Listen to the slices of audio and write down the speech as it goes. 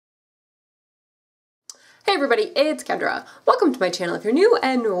Hey everybody, it's Kendra. Welcome to my channel if you're new,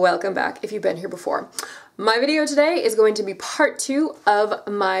 and welcome back if you've been here before. My video today is going to be part 2 of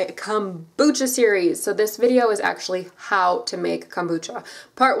my kombucha series. So this video is actually how to make kombucha.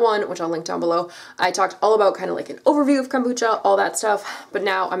 Part 1, which I'll link down below, I talked all about kind of like an overview of kombucha, all that stuff, but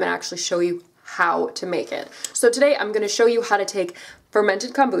now I'm gonna actually show you how to make it. So today I'm gonna show you how to take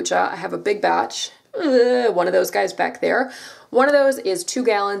fermented kombucha. I have a big batch, one of those guys back there. One of those is 2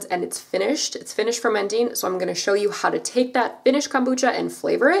 gallons and it's finished fermenting. So I'm gonna show you how to take that finished kombucha and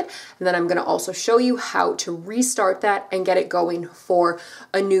flavor it. And then I'm gonna also show you how to restart that and get it going for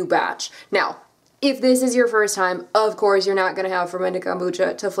a new batch. Now, if this is your first time, of course, you're not gonna have fermented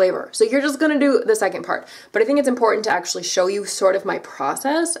kombucha to flavor. So you're just gonna do the second part. But I think it's important to actually show you sort of my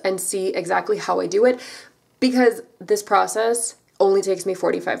process and see exactly how I do it, because this process only takes me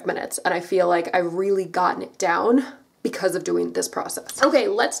 45 minutes. And I feel like I've really gotten it down because of doing this process. Okay,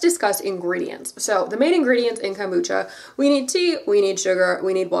 let's discuss ingredients. So the main ingredients in kombucha, we need tea, we need sugar,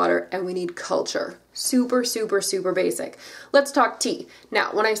 we need water, and we need culture. Super, super, super basic. Let's talk tea. Now,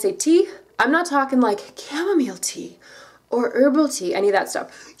 when I say tea, I'm not talking like chamomile tea or herbal tea, any of that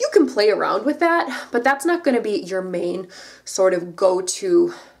stuff. You can play around with that, but that's not gonna be your main sort of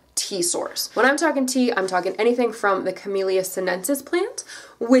go-to tea source. When I'm talking tea, I'm talking anything from the Camellia sinensis plant,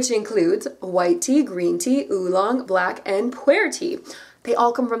 which includes white tea, green tea, oolong, black, and pu'er tea. They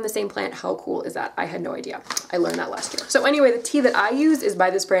all come from the same plant. How cool is that? I had no idea. I learned that last year. So anyway, the tea that I use is by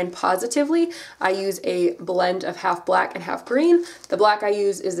this brand Positively. I use a blend of half black and half green. The black I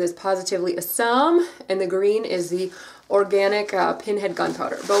use is this Positively Assam, and the green is the organic pinhead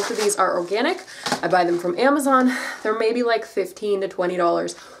gunpowder. Both of these are organic. I buy them from Amazon. They're maybe like $15 to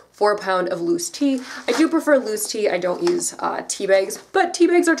 $20 for a pound of loose tea. I do prefer loose tea. I don't use tea bags, but tea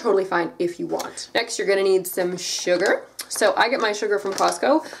bags are totally fine if you want. Next, you're gonna need some sugar. So I get my sugar from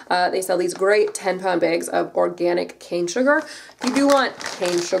Costco. They sell these great 10-pound bags of organic cane sugar. If you do want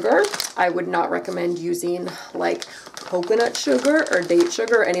cane sugar, I would not recommend using like coconut sugar or date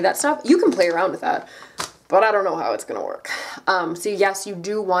sugar or any of that stuff. You can play around with that, but I don't know how it's gonna work. So yes, you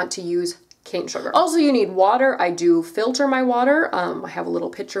do want to use cane sugar. Also, you need water. I do filter my water. I have a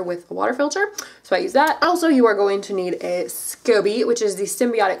little pitcher with a water filter, so I use that. Also, you are going to need a SCOBY, which is the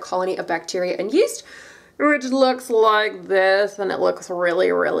symbiotic colony of bacteria and yeast, which looks like this, and it looks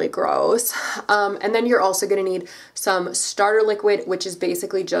really, really gross. And then you're also gonna need some starter liquid, which is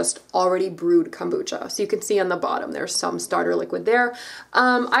basically just already brewed kombucha. So you can see on the bottom, there's some starter liquid there.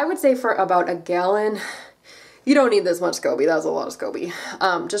 I would say for about a gallon, you don't need this much SCOBY. That's a lot of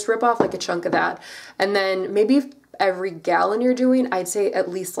SCOBY. Just rip off like a chunk of that. And then maybe every gallon you're doing, I'd say at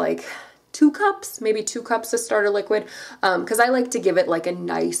least like 2 cups, maybe 2 cups of starter liquid. Because I like to give it like a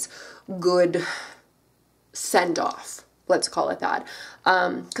nice, good send off. Let's call it that.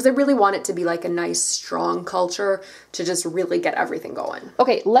 Because I really want it to be like a nice, strong culture to just really get everything going.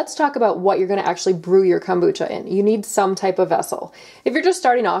 Okay, let's talk about what you're gonna actually brew your kombucha in. You need some type of vessel. If you're just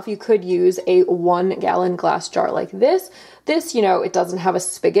starting off, you could use a 1-gallon glass jar like this. This, you know, it doesn't have a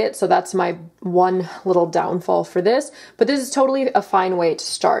spigot, so that's my one little downfall for this, but this is totally a fine way to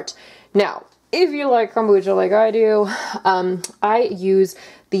start. Now, if you like kombucha like I do, I use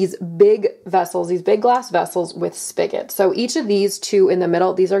these big vessels, these big glass vessels with spigots. So each of these 2 in the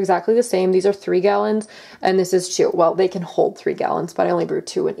middle, these are exactly the same. These are 3 gallons and this is 2. Well, they can hold 3 gallons, but I only brew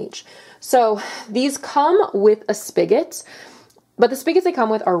 2 in each. So these come with a spigot, but the spigots they come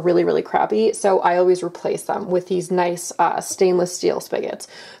with are really, really crappy. So I always replace them with these nice stainless steel spigots.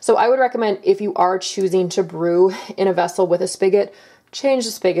 So I would recommend, if you are choosing to brew in a vessel with a spigot, change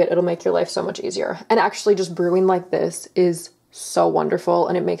the spigot. It'll make your life so much easier. And actually just brewing like this is so wonderful,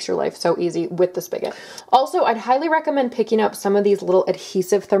 and it makes your life so easy with the spigot. Also, I'd highly recommend picking up some of these little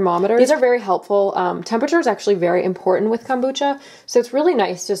adhesive thermometers. These are very helpful. Temperature is actually very important with kombucha, so it's really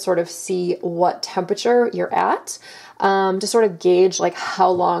nice to sort of see what temperature you're at, to sort of gauge like how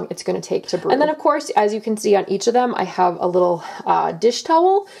long it's going to take to brew. And then of course, as you can see on each of them, I have a little dish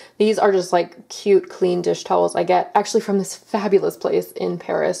towel. These are just like cute, clean dish towels I get actually from this fabulous place in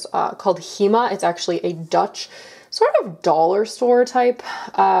Paris called Hema. It's actually a Dutch sort of dollar store type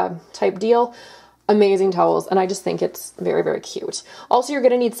deal. Amazing towels, and I just think it's very, very cute. Also, you're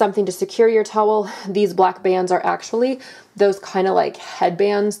gonna need something to secure your towel. These black bands are actually those kind of like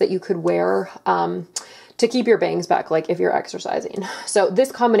headbands that you could wear to keep your bangs back, like if you're exercising. So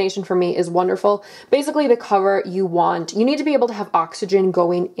this combination for me is wonderful. Basically the cover you need to be able to have oxygen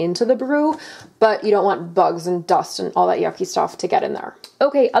going into the brew, but you don't want bugs and dust and all that yucky stuff to get in there.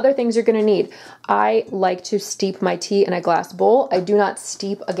 Okay, other things you're gonna need. I like to steep my tea in a glass bowl. I do not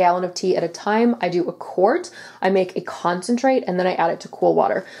steep a gallon of tea at a time. I do a quart. I make a concentrate and then I add it to cool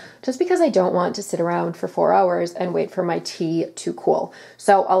water, just because I don't want to sit around for 4 hours and wait for my tea to cool.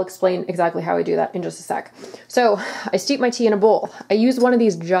 So I'll explain exactly how I do that in just a sec. So I steep my tea in a bowl. I use one of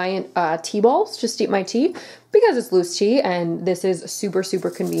these giant tea balls to steep my tea because it's loose tea and this is super, super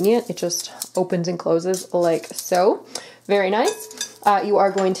convenient. It just opens and closes like so. Very nice. You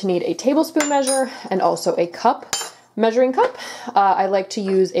are going to need a tablespoon measure and also a cup. Measuring cup. I like to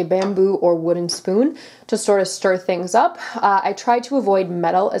use a bamboo or wooden spoon to sort of stir things up. I try to avoid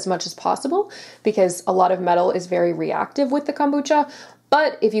metal as much as possible because a lot of metal is very reactive with the kombucha,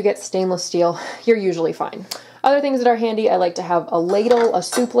 but if you get stainless steel, you're usually fine. Other things that are handy, I like to have a ladle, a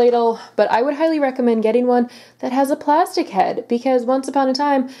soup ladle, but I would highly recommend getting one that has a plastic head because once upon a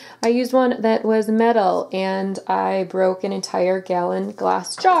time I used one that was metal and I broke an entire gallon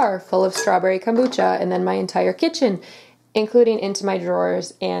glass jar full of strawberry kombucha, and then my entire kitchen, including into my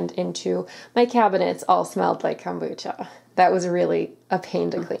drawers and into my cabinets, all smelled like kombucha. That was really a pain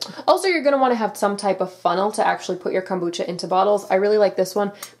to clean. Also, you're going to want to have some type of funnel to actually put your kombucha into bottles. I really like this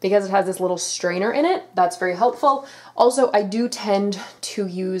one because it has this little strainer in it. That's very helpful. Also, I do tend to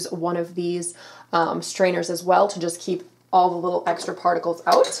use one of these strainers as well to just keep all the little extra particles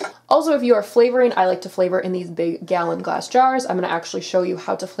out. Also, if you are flavoring, I like to flavor in these big gallon glass jars. I'm gonna actually show you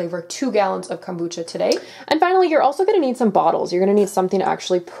how to flavor 2 gallons of kombucha today. And finally, you're also gonna need some bottles. You're gonna need something to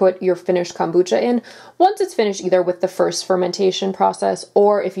actually put your finished kombucha in once it's finished, either with the first fermentation process,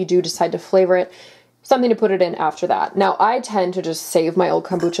 or if you do decide to flavor it, something to put it in after that. Now, I tend to just save my old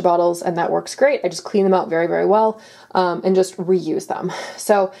kombucha bottles and that works great. I just clean them out very, very well and just reuse them.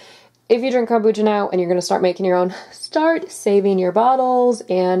 So if you drink kombucha now and you're going to start making your own, start saving your bottles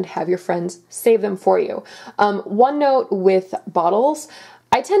and have your friends save them for you. One note with bottles,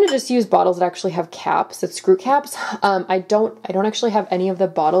 I tend to just use bottles that actually have caps, that screw caps. I don't actually have any of the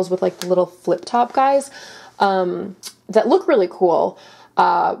bottles with like the little flip top guys that look really cool.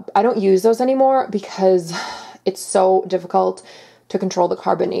 I don't use those anymore because it's so difficult to control the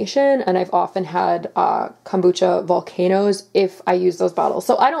carbonation, and I've often had kombucha volcanoes if I use those bottles.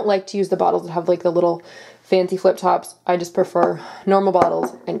 So I don't like to use the bottles that have like the little fancy flip tops. I just prefer normal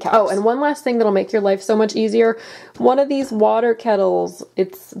bottles and caps. Oh, and one last thing that'll make your life so much easier, one of these water kettles.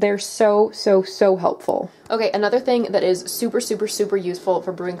 They're so, so, so helpful. Okay, another thing that is super, super, super useful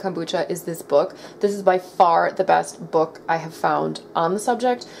for brewing kombucha is this book. This is by far the best book I have found on the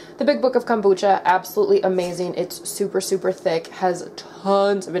subject. The Big Book of Kombucha, absolutely amazing. It's super, super thick, has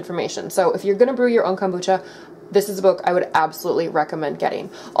tons of information. So if you're gonna brew your own kombucha, this is a book I would absolutely recommend getting.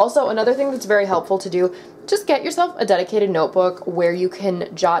 Also, another thing that's very helpful to do, just get yourself a dedicated notebook where you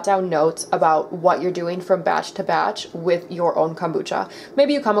can jot down notes about what you're doing from batch to batch with your own kombucha.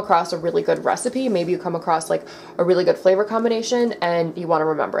 Maybe you come across a really good recipe, maybe you come across like a really good flavor combination and you want to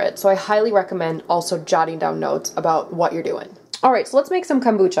remember it. So I highly recommend also jotting down notes about what you're doing. All right, so let's make some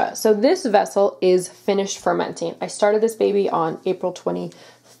kombucha. So this vessel is finished fermenting. I started this baby on April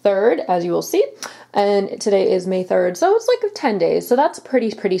 23rd, as you will see, and today is May 3rd, so it's like 10 days, so that's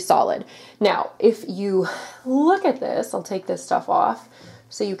pretty solid. Now, if you look at this, I'll take this stuff off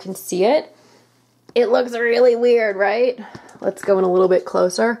so you can see it. It looks really weird, right? Let's go in a little bit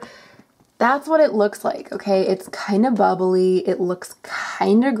closer. That's what it looks like, okay? It's kind of bubbly, it looks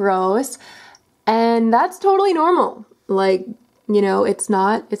kind of gross, and that's totally normal. Like, you know, it's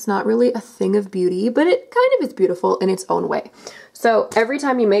not really a thing of beauty, but it kind of is beautiful in its own way. So every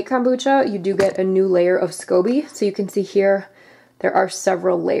time you make kombucha, you do get a new layer of SCOBY. So you can see here, there are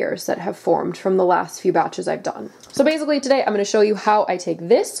several layers that have formed from the last few batches I've done. So basically today, I'm gonna show you how I take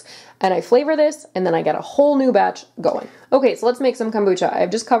this and I flavor this, and then I get a whole new batch going. Okay, so let's make some kombucha.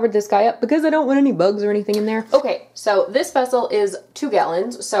 I've just covered this guy up because I don't want any bugs or anything in there. Okay, so this vessel is 2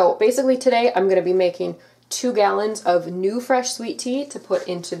 gallons. So basically today, I'm gonna be making 2 gallons of new fresh sweet tea to put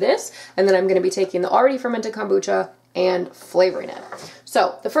into this, and then I'm going to be taking the already fermented kombucha and flavoring it.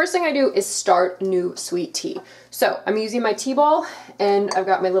 So the first thing I do is start new sweet tea. So I'm using my tea ball and I've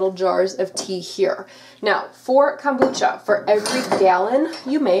got my little jars of tea here. Now for kombucha, for every gallon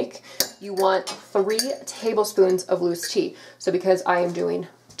you make, you want 3 tablespoons of loose tea. So because I am doing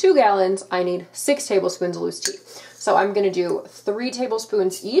 2 gallons, I need 6 tablespoons of loose tea. So I'm going to do 3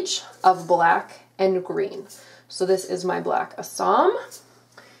 tablespoons each of black and green. So this is my black Assam.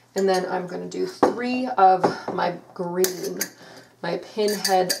 And then I'm going to do 3 of my green, my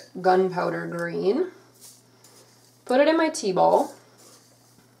pinhead gunpowder green. put it in my tea bowl.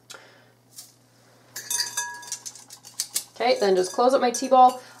 Okay, then just close up my tea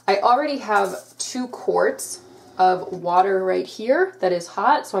bowl. I already have 2 quarts of water right here that is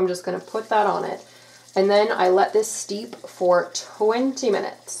hot, so I'm just gonna put that on it. And then I let this steep for 20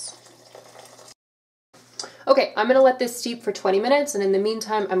 minutes. Okay, I'm gonna let this steep for 20 minutes, and in the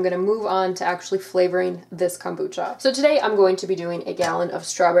meantime, I'm gonna move on to actually flavoring this kombucha. So today I'm going to be doing a gallon of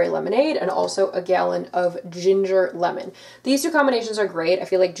strawberry lemonade and also a gallon of ginger lemon. These 2 combinations are great. I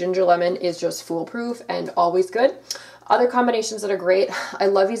feel like ginger lemon is just foolproof and always good. Other combinations that are great, I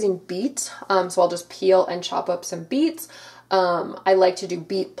love using beet, so I'll just peel and chop up some beets. I like to do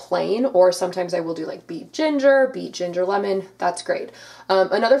beet plain, or sometimes I will do like beet ginger lemon. That's great.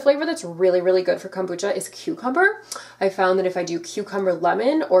 Another flavor that's really, really good for kombucha is cucumber. I found that if I do cucumber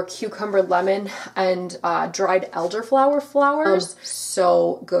lemon or cucumber lemon and dried elderflower flowers,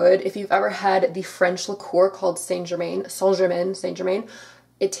 so good. If you've ever had the French liqueur called Saint Germain,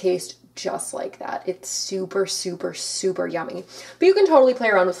 it tastes just like that. It's super, super, super yummy. But you can totally play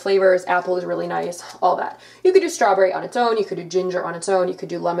around with flavors. Apple is really nice, all that. You could do strawberry on its own, you could do ginger on its own, you could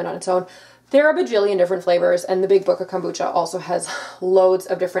do lemon on its own. There are a bajillion different flavors, and the Big Book of Kombucha also has loads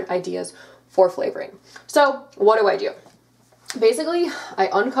of different ideas for flavoring. So what do? Basically, I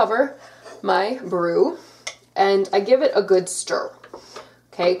uncover my brew and I give it a good stir.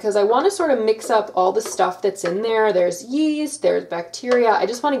 Okay, because I want to sort of mix up all the stuff that's in there. There's yeast, there's bacteria. I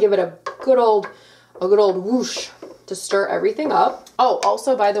just want to give it a good old whoosh to stir everything up. Oh,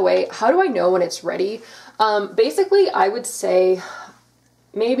 also, by the way, how do I know when it's ready? Basically, I would say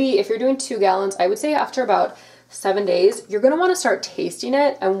maybe if you're doing 2 gallons, I would say after about 7 days, you're going to want to start tasting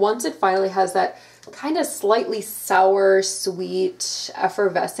it. And once it finally has that kind of slightly sour, sweet,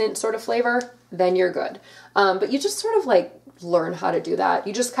 effervescent sort of flavor, then you're good. But you just sort of like learn how to do that.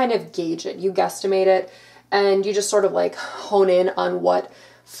 You just kind of gauge it, you guesstimate it, and you just sort of like hone in on what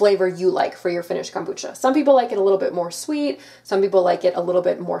flavor you like for your finished kombucha. Some people like it a little bit more sweet, some people like it a little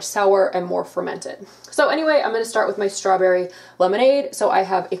bit more sour and more fermented. So anyway, I'm going to start with my strawberry lemonade. So I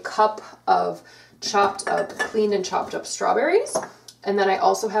have a cup of cleaned and chopped up strawberries, and then I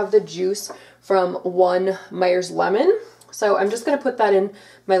also have the juice from 1 Meyer's lemon. So I'm just going to put that in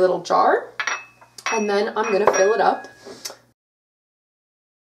my little jar, and then I'm going to fill it up.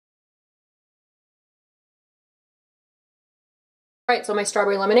 All right, so my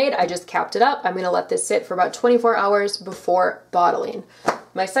strawberry lemonade, I just capped it up. I'm gonna let this sit for about 24 hours before bottling.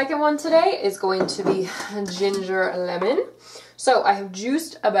 My second one today is going to be ginger lemon. So I have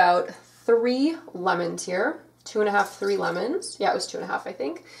juiced about 3 lemons here, 2.5, 3 lemons. Yeah, it was 2.5, I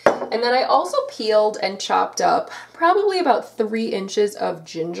think. And then I also peeled and chopped up probably about 3 inches of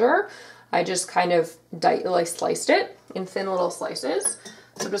ginger. I just kind of sliced it in thin little slices.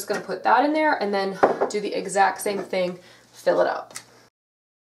 So I'm just gonna put that in there and then do the exact same thing, fill it up.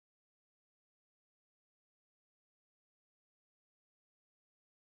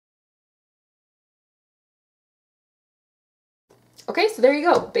 Okay, so there you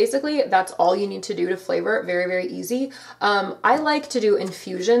go. Basically, that's all you need to do to flavor it. Very, very easy. I like to do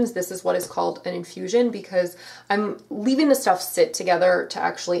infusions. This is what is called an infusion because I'm leaving the stuff sit together to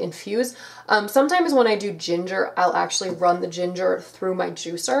actually infuse. Sometimes when I do ginger, I'll actually run the ginger through my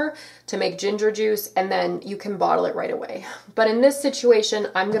juicer to make ginger juice, and then you can bottle it right away. But in this situation,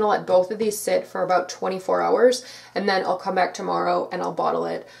 I'm gonna let both of these sit for about 24 hours, and then I'll come back tomorrow and I'll bottle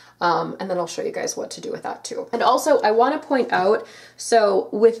it. And then I'll show you guys what to do with that too. And also, I want to point out, so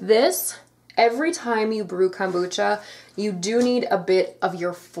with this, every time you brew kombucha, you do need a bit of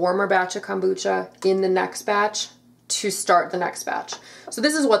your former batch of kombucha in the next batch to start the next batch. So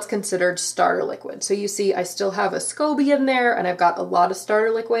this is what's considered starter liquid. So you see I still have a SCOBY in there and I've got a lot of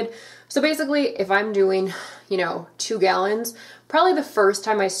starter liquid. So basically, if I'm doing, 2 gallons, probably the first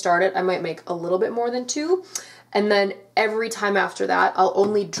time I start it, I might make a little bit more than 2. And then every time after that, I'll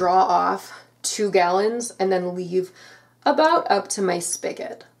only draw off 2 gallons and then leave about up to my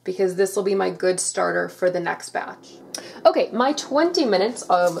spigot, because this will be my good starter for the next batch. Okay, my 20 minutes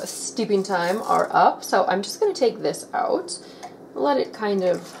of steeping time are up, so I'm just gonna take this out, let it kind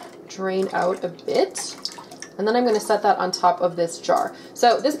of drain out a bit, and then I'm gonna set that on top of this jar.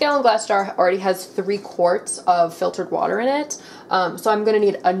 So this gallon glass jar already has 3 quarts of filtered water in it, so I'm gonna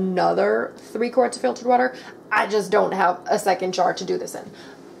need another 3 quarts of filtered water. I just don't have a second jar to do this in.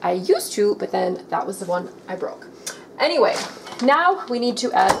 I used to, but then that was the one I broke. Anyway, now we need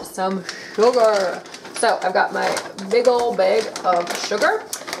to add some sugar. So I've got my big old bag of sugar,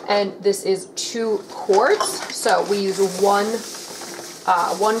 and this is 2 quarts. So we use one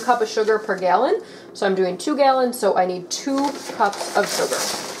cup of sugar per gallon. So I'm doing 2 gallons, so I need 2 cups of sugar.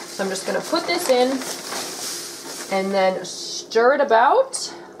 So I'm just gonna put this in, and then stir it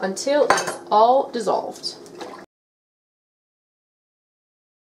about until it is all dissolved.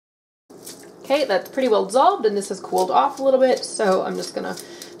 Okay, that's pretty well dissolved, and this has cooled off a little bit, so I'm just gonna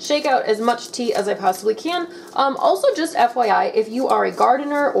shake out as much tea as I possibly can. Also, just FYI, if you are a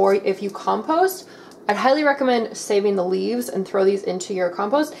gardener or if you compost, I'd highly recommend saving the leaves and throw these into your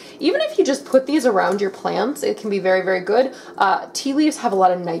compost. Even if you just put these around your plants, it can be very, very good. Tea leaves have a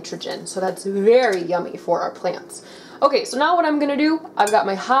lot of nitrogen, so that's very yummy for our plants. Okay, so now what I'm gonna do, I've got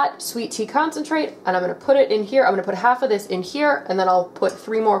my hot sweet tea concentrate, and I'm gonna put it in here. I'm gonna put half of this in here, and then I'll put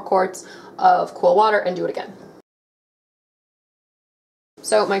 3 more quarts of cool water and do it again.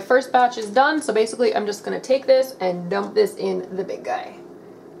 So my first batch is done, so basically I'm just gonna take this and dump this in the big guy.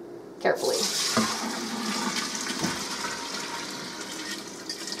 Carefully.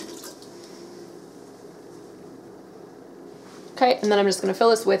 Okay, and then I'm just gonna fill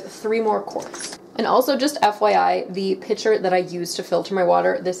this with 3 more quarts. And also, just FYI, the pitcher that I use to filter my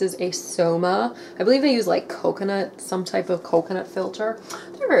water, this is a Soma. I believe they use like coconut, some type of coconut filter.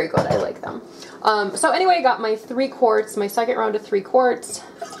 They're very good, I like them. So anyway, I got my 3 quarts, my second round of 3 quarts,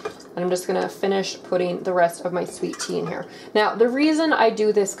 and I'm just gonna finish putting the rest of my sweet tea in here. Now, the reason I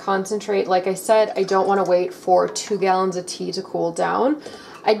do this concentrate, like I said, I don't wanna wait for 2 gallons of tea to cool down.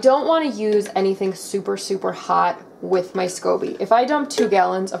 I don't wanna use anything super, super hot with my SCOBY. If I dump 2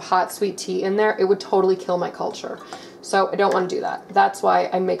 gallons of hot sweet tea in there, it would totally kill my culture. So I don't want to do that. That's why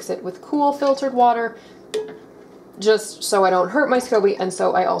I mix it with cool filtered water, just so I don't hurt my SCOBY, and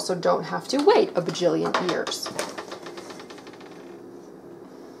so I also don't have to wait a bajillion years.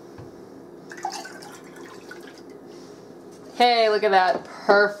 Hey, look at that,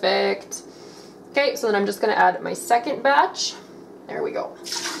 perfect. Okay, so then I'm just gonna add my second batch. There we go.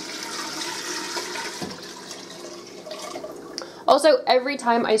 Also, every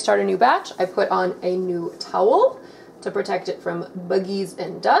time I start a new batch, I put on a new towel to protect it from buggies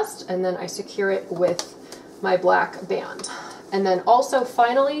and dust, and then I secure it with my black band. And then also,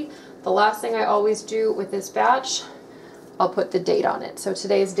 finally, the last thing I always do with this batch, I'll put the date on it. So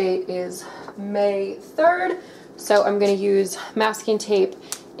today's date is May 3rd, so I'm going to use masking tape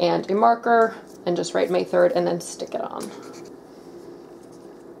and a marker and just write May 3rd and then stick it on.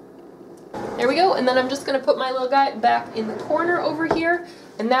 There we go, and then I'm just gonna put my little guy back in the corner over here,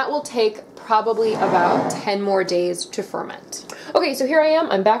 and that will take probably about 10 more days to ferment. Okay, so here I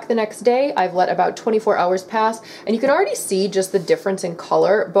am, I'm back the next day. I've let about 24 hours pass, and you can already see just the difference in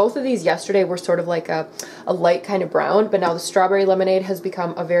color. Both of these yesterday were sort of like a light kind of brown, but now the strawberry lemonade has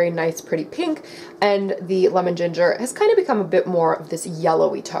become a very nice, pretty pink, and the lemon ginger has kind of become a bit more of this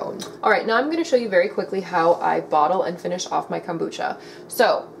yellowy tone. All right, now I'm gonna show you very quickly how I bottle and finish off my kombucha.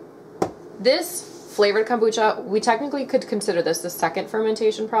 So, this flavored kombucha, we technically could consider this the second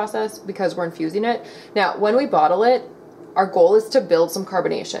fermentation process because we're infusing it. Now, when we bottle it, our goal is to build some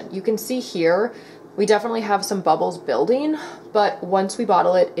carbonation. You can see here, we definitely have some bubbles building, but once we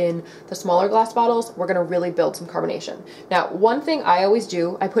bottle it in the smaller glass bottles, we're gonna really build some carbonation. Now, one thing I always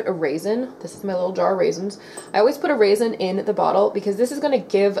do, I put a raisin, this is my little jar of raisins, I always put a raisin in the bottle because this is gonna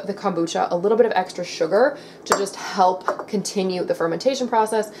give the kombucha a little bit of extra sugar to just help continue the fermentation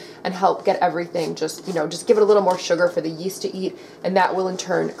process and help get everything just, you know, just give it a little more sugar for the yeast to eat, and that will in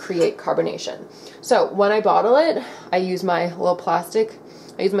turn create carbonation. So when I bottle it, I use my little plastic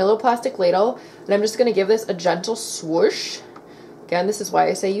ladle, and I'm just going to give this a gentle swoosh. Again, this is why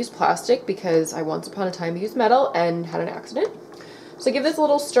I say use plastic, because I once upon a time used metal and had an accident. So give this a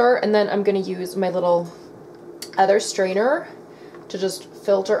little stir, and then I'm going to use my little other strainer to just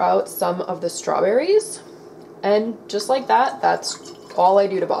filter out some of the strawberries. And just like that, that's all I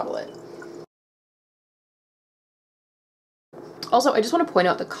do to bottle it. Also, I just want to point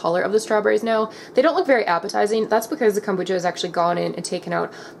out the color of the strawberries now. They don't look very appetizing. That's because the kombucha has actually gone in and taken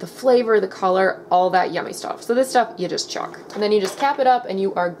out the flavor, the color, all that yummy stuff. So this stuff, you just chuck. And then you just cap it up and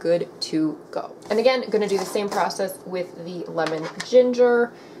you are good to go. And again, gonna do the same process with the lemon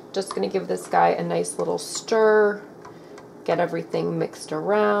ginger. Just gonna give this guy a nice little stir. Get everything mixed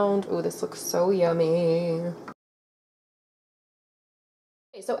around. Ooh, this looks so yummy.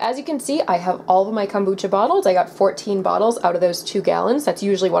 Okay, so as you can see, I have all of my kombucha bottles. I got 14 bottles out of those 2 gallons. That's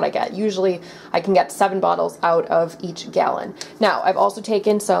usually what I get. Usually I can get 7 bottles out of each gallon. Now, I've also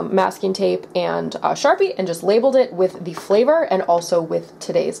taken some masking tape and Sharpie and just labeled it with the flavor and also with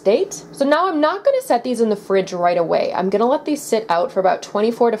today's date. So now I'm not going to set these in the fridge right away. I'm going to let these sit out for about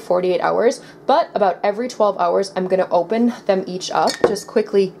 24 to 48 hours, but about every 12 hours, I'm going to open them each up, just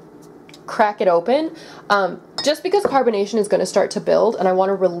quickly crack it open, just because carbonation is going to start to build and I want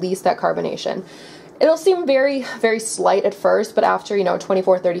to release that carbonation. It'll seem very, very slight at first, but after, you know,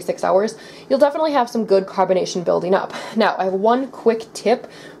 24, 36 hours, you'll definitely have some good carbonation building up. Now, I have one quick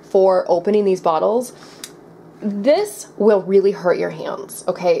tip for opening these bottles. This will really hurt your hands,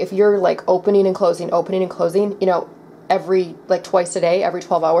 okay? If you're like opening and closing, you know, every, like twice a day, every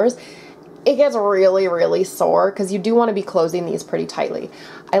 12 hours, it gets really, really sore because you do want to be closing these pretty tightly.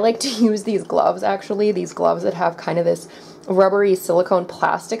 I like to use these gloves, actually, these gloves that have kind of this rubbery silicone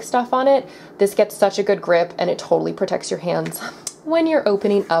plastic stuff on it. This gets such a good grip and it totally protects your hands when you're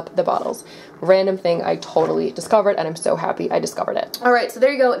opening up the bottles. Random thing I totally discovered, and I'm so happy I discovered it. All right, so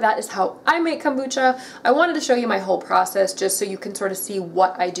there you go. That is how I make kombucha. I wanted to show you my whole process just so you can sort of see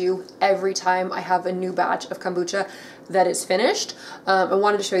what I do every time I have a new batch of kombucha that is finished. I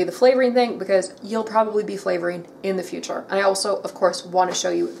wanted to show you the flavoring thing because you'll probably be flavoring in the future. And I also, of course, want to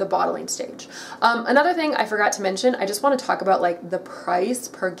show you the bottling stage. Another thing I forgot to mention, I just want to talk about like the price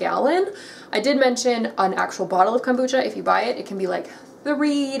per gallon. I did mention an actual bottle of kombucha. If you buy it, it can be like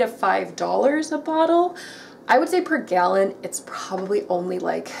 $3 to $5 a bottle. I would say per gallon, it's probably only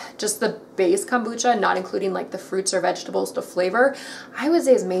like just the base kombucha, not including like the fruits or vegetables to flavor. I would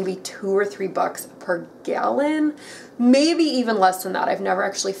say is maybe $2 or $3 per gallon, maybe even less than that. I've never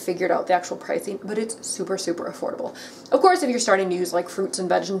actually figured out the actual pricing, but it's super, super affordable. Of course, if you're starting to use like fruits and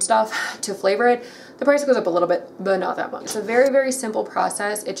veg and stuff to flavor it, the price goes up a little bit, but not that much. It's a very, very simple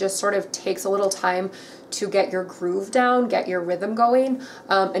process. It just sort of takes a little time to get your groove down, get your rhythm going,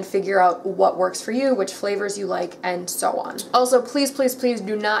 and figure out what works for you, which flavors you like, and so on. Also, please, please, please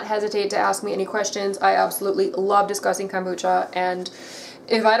do not hesitate to ask me any questions. I absolutely love discussing kombucha, and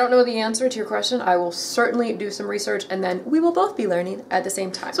if I don't know the answer to your question, I will certainly do some research, and then we will both be learning at the same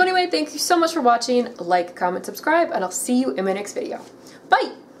time. So anyway, thank you so much for watching. Like, comment, subscribe, and I'll see you in my next video.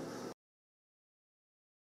 Bye!